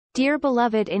Dear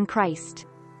beloved in Christ,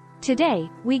 today,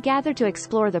 we gather to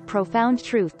explore the profound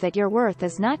truth that your worth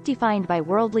is not defined by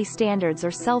worldly standards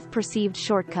or self-perceived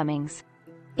shortcomings.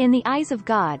 In the eyes of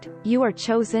God, you are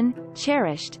chosen,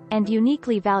 cherished, and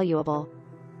uniquely valuable.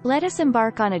 Let us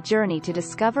embark on a journey to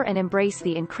discover and embrace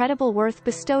the incredible worth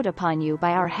bestowed upon you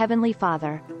by our Heavenly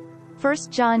Father. 1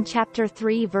 John chapter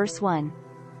 3 verse 1.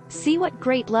 See what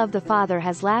great love the Father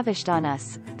has lavished on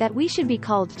us, that we should be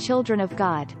called children of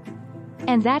God.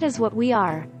 And that is what we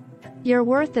are. Your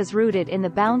worth is rooted in the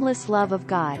boundless love of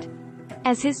God.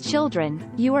 As His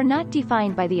children, you are not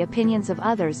defined by the opinions of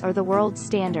others or the world's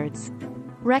standards.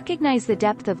 Recognize the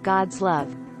depth of God's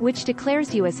love, which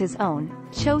declares you as His own,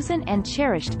 chosen and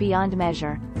cherished beyond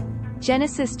measure.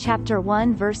 Genesis chapter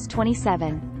 1 verse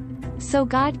 27. So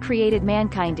God created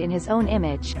mankind in His own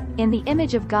image, in the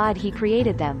image of God He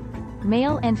created them.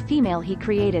 Male and female He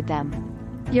created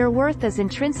them. Your worth is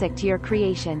intrinsic to your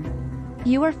creation.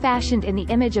 You are fashioned in the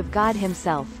image of God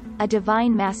Himself, a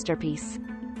divine masterpiece.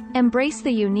 Embrace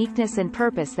the uniqueness and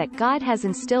purpose that God has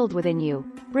instilled within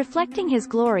you, reflecting His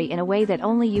glory in a way that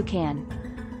only you can.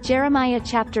 Jeremiah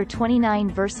chapter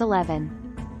 29 verse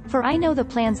 11. For I know the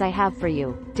plans I have for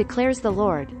you, declares the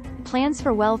Lord, plans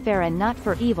for welfare and not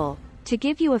for evil, to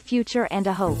give you a future and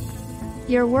a hope.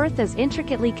 Your worth is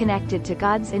intricately connected to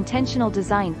God's intentional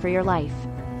design for your life.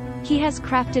 He has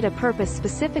crafted a purpose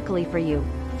specifically for you,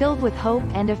 filled with hope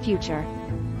and a future.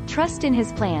 Trust in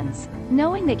His plans,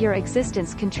 knowing that your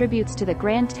existence contributes to the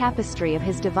grand tapestry of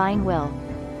His divine will.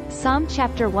 Psalm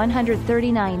chapter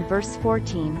 139 verse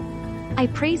 14. I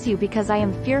praise you because I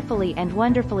am fearfully and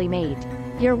wonderfully made.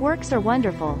 Your works are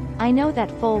wonderful, I know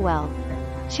that full well.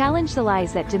 Challenge the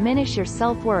lies that diminish your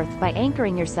self-worth by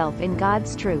anchoring yourself in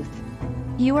God's truth.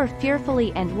 You are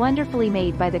fearfully and wonderfully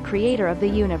made by the Creator of the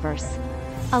universe.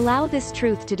 Allow this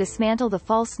truth to dismantle the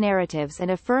false narratives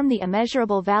and affirm the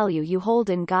immeasurable value you hold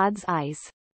in God's eyes.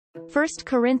 1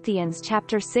 Corinthians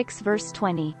chapter 6 verse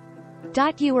 20.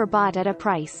 You were bought at a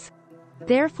price.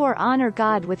 Therefore honor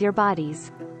God with your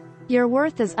bodies. Your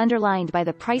worth is underlined by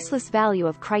the priceless value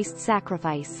of Christ's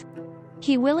sacrifice.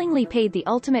 He willingly paid the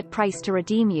ultimate price to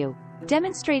redeem you,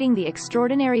 demonstrating the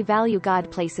extraordinary value God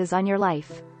places on your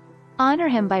life. Honor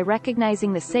Him by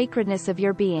recognizing the sacredness of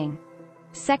your being.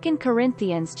 2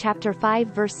 Corinthians chapter 5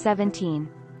 verse 17.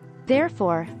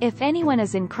 Therefore, if anyone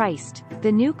is in Christ,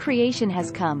 the new creation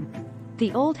has come.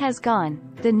 The old has gone,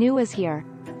 the new is here.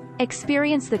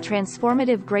 Experience the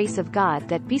transformative grace of God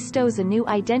that bestows a new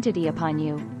identity upon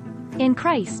you. In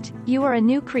Christ, you are a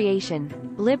new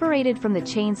creation, liberated from the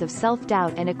chains of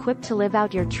self-doubt and equipped to live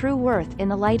out your true worth in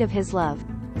the light of His love.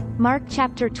 Mark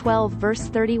chapter 12 verse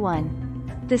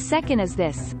 31. The second is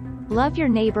this: love your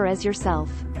neighbor as yourself.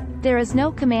 There is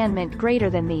no commandment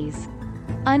greater than these.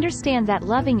 Understand that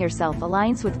loving yourself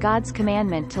aligns with God's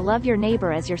commandment to love your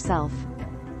neighbor as yourself.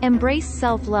 Embrace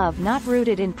self-love not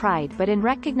rooted in pride but in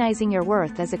recognizing your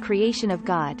worth as a creation of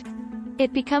God.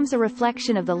 It becomes a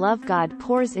reflection of the love God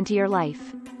pours into your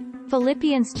life.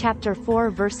 Philippians chapter 4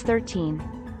 verse 13.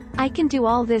 I can do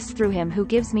all this through Him who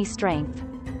gives me strength.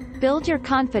 Build your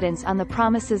confidence on the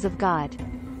promises of God.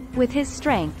 With His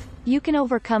strength, you can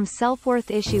overcome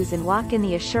self-worth issues and walk in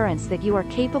the assurance that you are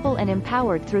capable and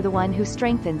empowered through the one who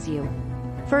strengthens you.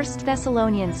 1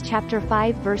 Thessalonians chapter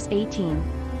 5 verse 18.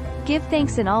 Give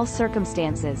thanks in all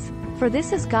circumstances, for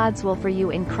this is God's will for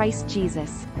you in Christ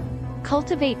Jesus.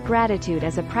 Cultivate gratitude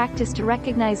as a practice to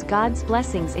recognize God's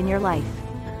blessings in your life.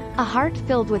 A heart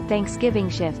filled with thanksgiving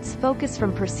shifts focus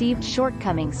from perceived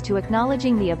shortcomings to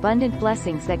acknowledging the abundant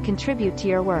blessings that contribute to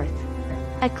your worth.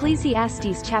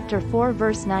 Ecclesiastes chapter 4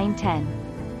 verse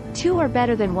 9-10. Two are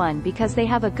better than one because they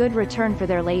have a good return for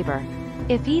their labor.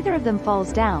 If either of them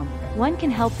falls down, one can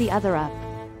help the other up.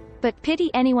 But pity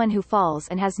anyone who falls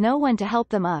and has no one to help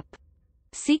them up.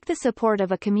 Seek the support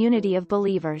of a community of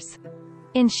believers.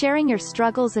 In sharing your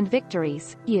struggles and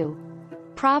victories, you.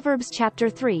 Proverbs chapter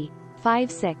 3,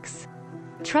 5-6.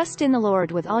 Trust in the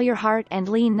Lord with all your heart and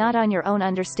lean not on your own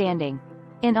understanding.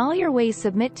 In all your ways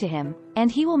submit to Him,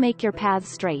 and He will make your paths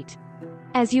straight.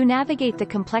 As you navigate the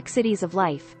complexities of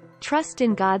life, trust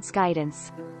in God's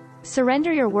guidance.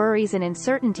 Surrender your worries and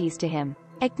uncertainties to Him,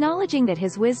 acknowledging that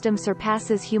His wisdom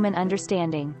surpasses human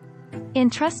understanding. In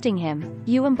trusting Him,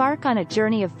 you embark on a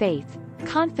journey of faith,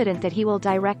 confident that He will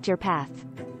direct your path.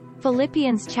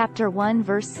 Philippians chapter 1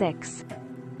 verse 6.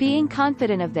 Being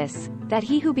confident of this, that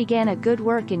He who began a good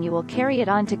work in you will carry it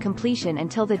on to completion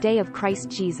until the day of Christ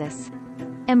Jesus.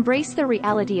 Embrace the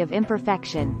reality of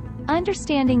imperfection,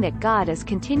 understanding that God is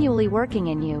continually working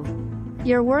in you.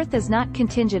 Your worth is not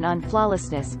contingent on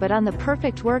flawlessness but on the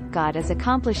perfect work God is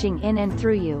accomplishing in and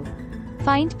through you.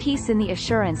 Find peace in the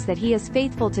assurance that he is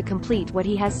faithful to complete what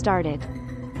he has started.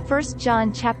 1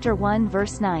 John chapter 1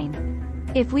 verse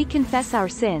 9. If we confess our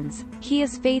sins, he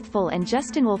is faithful and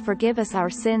just and will forgive us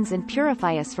our sins and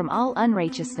purify us from all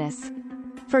unrighteousness.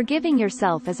 Forgiving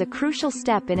yourself is a crucial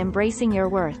step in embracing your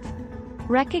worth.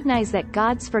 Recognize that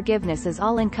God's forgiveness is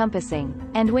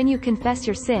all-encompassing, and when you confess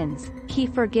your sins, he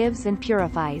forgives and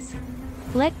purifies.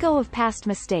 Let go of past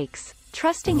mistakes,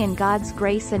 trusting in God's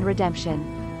grace and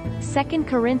redemption. 2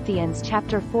 Corinthians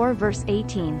chapter 4 verse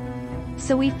 18.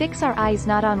 So we fix our eyes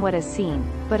not on what is seen,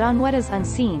 but on what is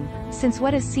unseen, since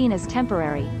what is seen is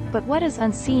temporary, but what is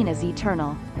unseen is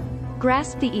eternal.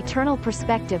 Grasp the eternal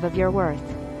perspective of your worth.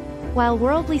 While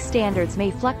worldly standards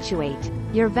may fluctuate,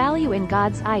 your value in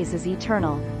God's eyes is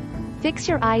eternal. Fix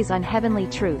your eyes on heavenly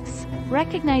truths,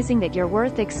 recognizing that your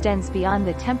worth extends beyond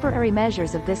the temporary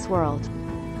measures of this world.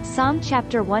 Psalm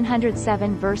chapter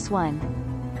 107 verse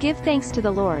 1. Give thanks to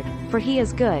the Lord, for he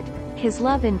is good, his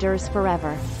love endures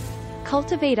forever.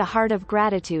 Cultivate a heart of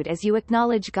gratitude as you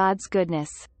acknowledge God's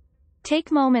goodness.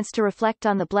 Take moments to reflect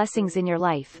on the blessings in your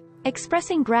life,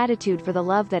 expressing gratitude for the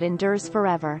love that endures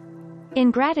forever.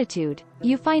 In gratitude,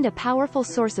 you find a powerful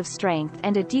source of strength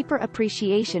and a deeper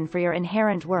appreciation for your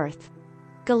inherent worth.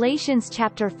 Galatians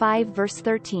chapter 5 verse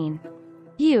 13.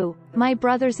 You, my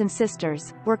brothers and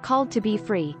sisters, were called to be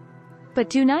free. But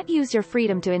do not use your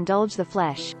freedom to indulge the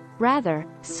flesh, rather,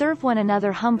 serve one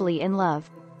another humbly in love.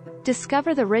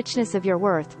 Discover the richness of your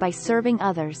worth by serving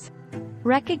others.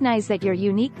 Recognize that your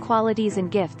unique qualities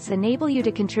and gifts enable you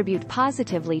to contribute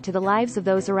positively to the lives of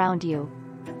those around you.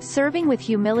 Serving with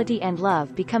humility and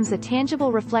love becomes a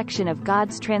tangible reflection of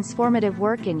God's transformative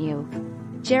work in you.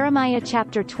 Jeremiah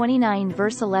chapter 29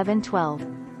 verse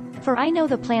 11-12. For I know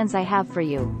the plans I have for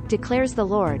you, declares the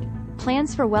Lord,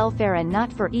 plans for welfare and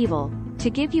not for evil, to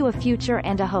give you a future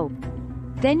and a hope.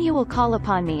 Then you will call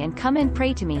upon me and come and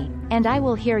pray to me, and I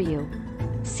will hear you.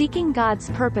 Seeking God's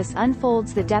purpose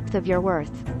unfolds the depth of your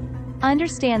worth.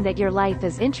 Understand that your life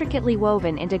is intricately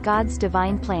woven into God's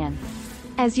divine plan.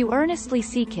 As you earnestly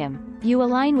seek him, you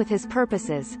align with his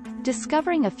purposes,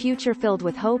 discovering a future filled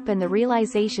with hope and the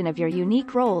realization of your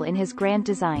unique role in his grand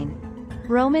design.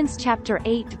 Romans chapter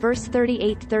 8 verse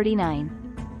 38-39.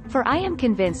 For I am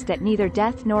convinced that neither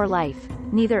death nor life,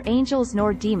 neither angels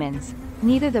nor demons,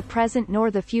 neither the present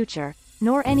nor the future,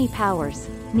 nor any powers,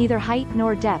 neither height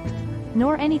nor depth,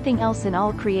 nor anything else in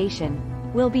all creation,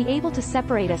 will be able to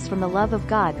separate us from the love of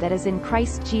God that is in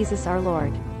Christ Jesus our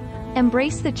Lord.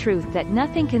 Embrace the truth that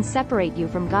nothing can separate you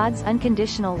from God's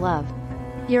unconditional love.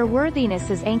 Your worthiness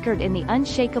is anchored in the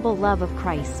unshakable love of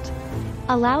Christ.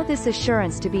 Allow this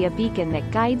assurance to be a beacon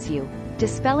that guides you,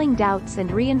 dispelling doubts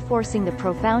and reinforcing the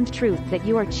profound truth that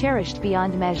you are cherished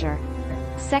beyond measure.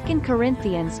 2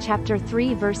 Corinthians chapter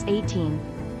 3 verse 18.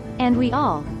 And we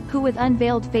all, who with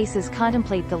unveiled faces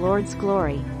contemplate the Lord's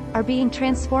glory, are being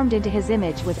transformed into his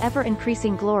image with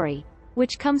ever-increasing glory,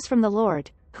 which comes from the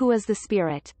Lord, who is the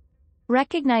Spirit.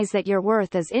 Recognize that your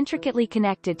worth is intricately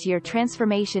connected to your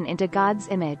transformation into God's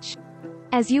image.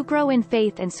 As you grow in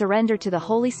faith and surrender to the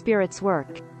Holy Spirit's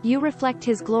work, you reflect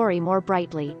his glory more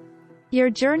brightly. Your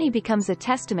journey becomes a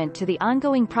testament to the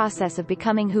ongoing process of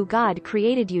becoming who God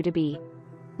created you to be.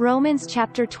 Romans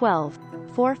chapter 12,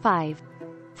 4-5.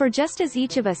 For just as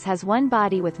each of us has one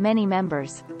body with many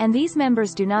members, and these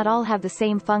members do not all have the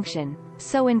same function,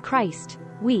 so in Christ,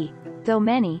 we, though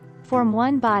many, form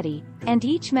one body, and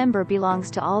each member belongs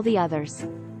to all the others.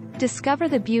 Discover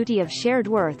the beauty of shared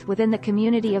worth within the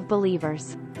community of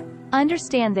believers.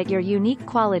 Understand that your unique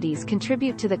qualities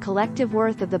contribute to the collective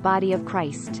worth of the body of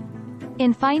Christ.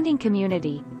 In finding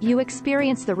community, you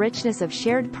experience the richness of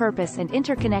shared purpose and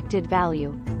interconnected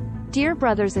value. Dear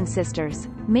brothers and sisters,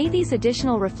 may these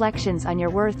additional reflections on your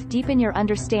worth deepen your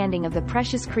understanding of the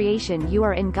precious creation you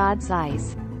are in God's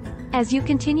eyes. As you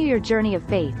continue your journey of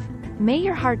faith, may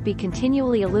your heart be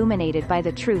continually illuminated by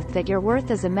the truth that your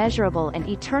worth is immeasurable and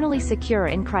eternally secure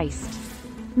in Christ.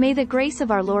 May the grace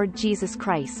of our Lord Jesus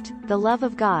Christ, the love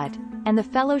of God, and the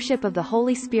fellowship of the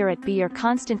Holy Spirit be your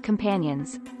constant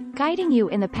companions, guiding you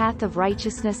in the path of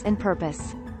righteousness and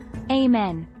purpose.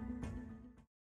 Amen.